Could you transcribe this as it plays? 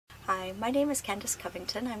Hi, my name is Candice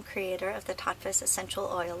Covington. I'm creator of the Tattvas Essential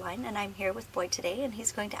Oil line, and I'm here with Boyd today, and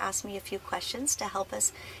he's going to ask me a few questions to help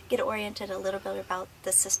us get oriented a little bit about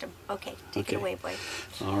the system. Okay, take it away, Boyd.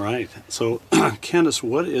 All right. So, Candice,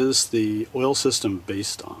 what is the oil system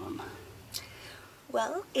based on?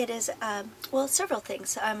 Well, it is, several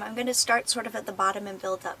things. I'm going to start sort of at the bottom and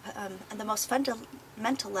build up. At the most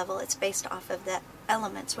fundamental level, it's based off of the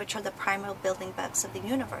elements, which are the primal building blocks of the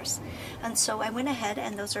universe. And so I went ahead,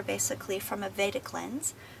 and those are basically from a Vedic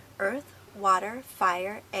lens: earth, water,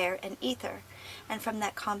 fire, air, and ether. And from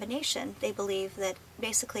that combination, they believe that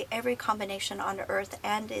basically every combination on earth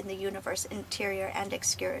and in the universe, interior and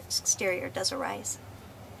exterior, does arise.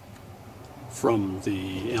 From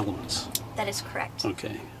the elements? That is correct.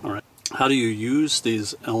 Okay, all right. How do you use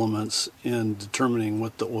these elements in determining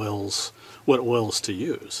what oils to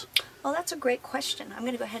use? Well, that's a great question. I'm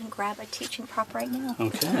going to go ahead and grab a teaching prop right now.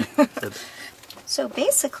 Okay. Good. So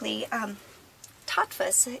basically,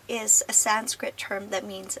 tattvas is a Sanskrit term that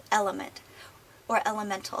means element or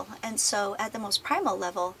elemental. And so at the most primal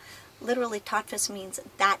level, literally tattvas means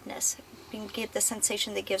thatness. You give the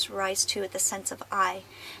sensation that gives rise to the sense of I.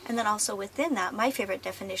 And then also within that, my favorite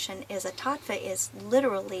definition is a tattva is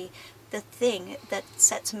literally the thing that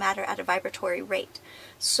sets matter at a vibratory rate.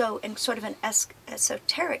 So in sort of an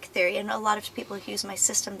esoteric theory, and a lot of people who use my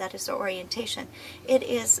system, that is their orientation, it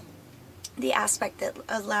is the aspect that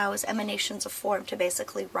allows emanations of form to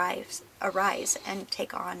basically arise and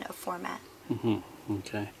take on a format. Mm-hmm.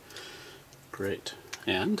 Okay. Great.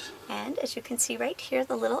 And as you can see right here,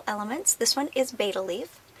 the little elements, this one is beta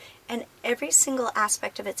leaf, and every single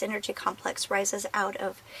aspect of its energy complex rises out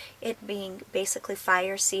of it being basically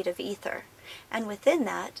fire, seed of ether. And within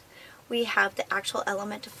that, we have the actual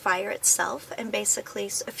element of fire itself, and basically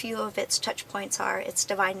a few of its touch points are its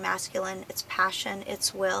divine masculine, its passion,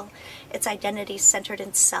 its will, its identity centered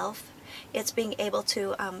in self, its being able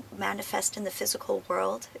to manifest in the physical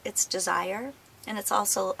world, its desire, and it's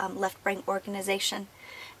also left brain organization.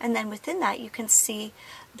 And then within that you can see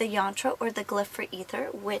the yantra or the glyph for ether,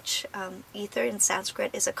 which ether in Sanskrit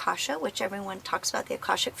is akasha, which everyone talks about, the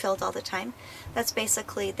akashic field, all the time. That's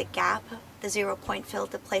basically the gap, the 0 point field,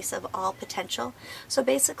 the place of all potential. So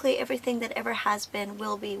basically everything that ever has been,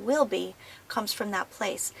 will be, comes from that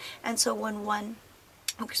place. And so when one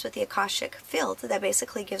works with the akashic field, that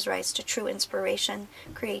basically gives rise to true inspiration,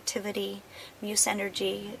 creativity, muse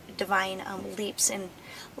energy, divine leaps in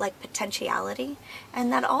like potentiality.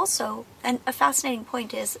 And that also, and a fascinating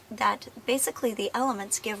point is that basically the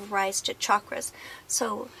elements give rise to chakras.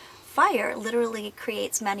 So fire literally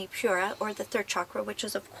creates manipura, or the third chakra, which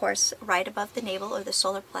is of course right above the navel or the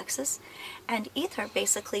solar plexus. And ether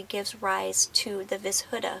basically gives rise to the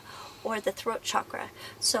vishuddha, or the throat chakra.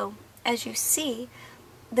 So as you see,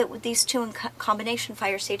 that with these two in combination,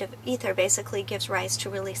 fire, seed of ether, basically gives rise to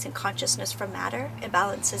releasing consciousness from matter. It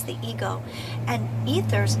balances the ego. And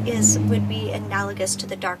ethers would be analogous to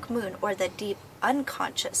the dark moon, or the deep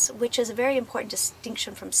unconscious, which is a very important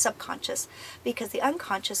distinction from subconscious, because the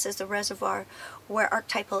unconscious is the reservoir where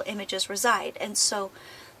archetypal images reside. And so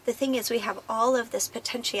the thing is, we have all of this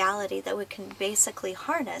potentiality that we can basically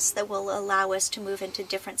harness that will allow us to move into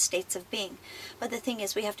different states of being. But the thing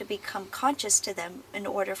is, we have to become conscious to them in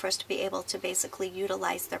order for us to be able to basically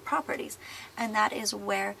utilize their properties. And that is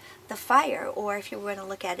where the fire, or if you were going to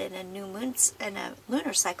look at it in a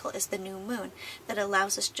lunar cycle, is the new moon that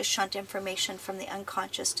allows us to shunt information from the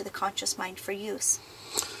unconscious to the conscious mind for use.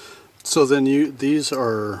 So then these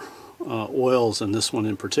are oils, and this one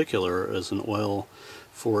in particular is an oil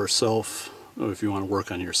for self, if you want to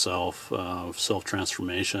work on yourself,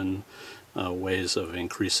 self-transformation, ways of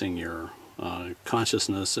increasing your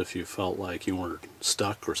consciousness if you felt like you were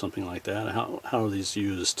stuck or something like that. How are these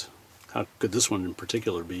used? How could this one in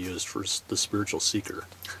particular be used for the spiritual seeker?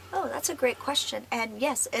 Oh, that's a great question. And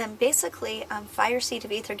yes, basically, fire, seed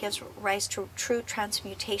of ether gives rise to true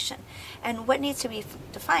transmutation. And what needs to be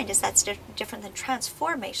defined is that's different than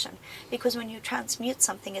transformation, because when you transmute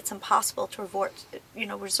something, it's impossible to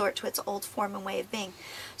resort to its old form and way of being.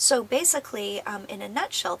 So basically, in a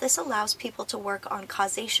nutshell, this allows people to work on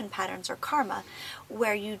causation patterns or karma,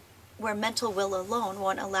 where mental will alone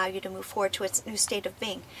won't allow you to move forward to its new state of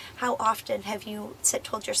being. How often have you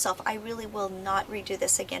told yourself, I really will not redo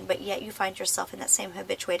this again, but yet you find yourself in that same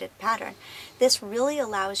habituated pattern? This really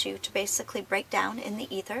allows you to basically break down in the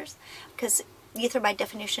ethers, because ether by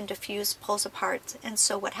definition diffuse, pulls apart, and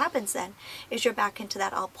so what happens then is you're back into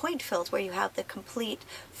that all point field where you have the complete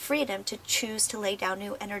freedom to choose to lay down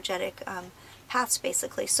new energetic paths,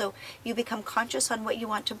 basically. So you become conscious on what you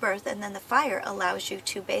want to birth, and then the fire allows you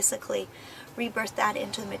to basically rebirth that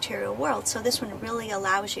into the material world. So this one really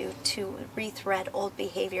allows you to rethread old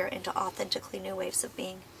behavior into authentically new ways of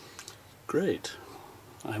being. Great.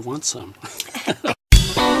 I want some.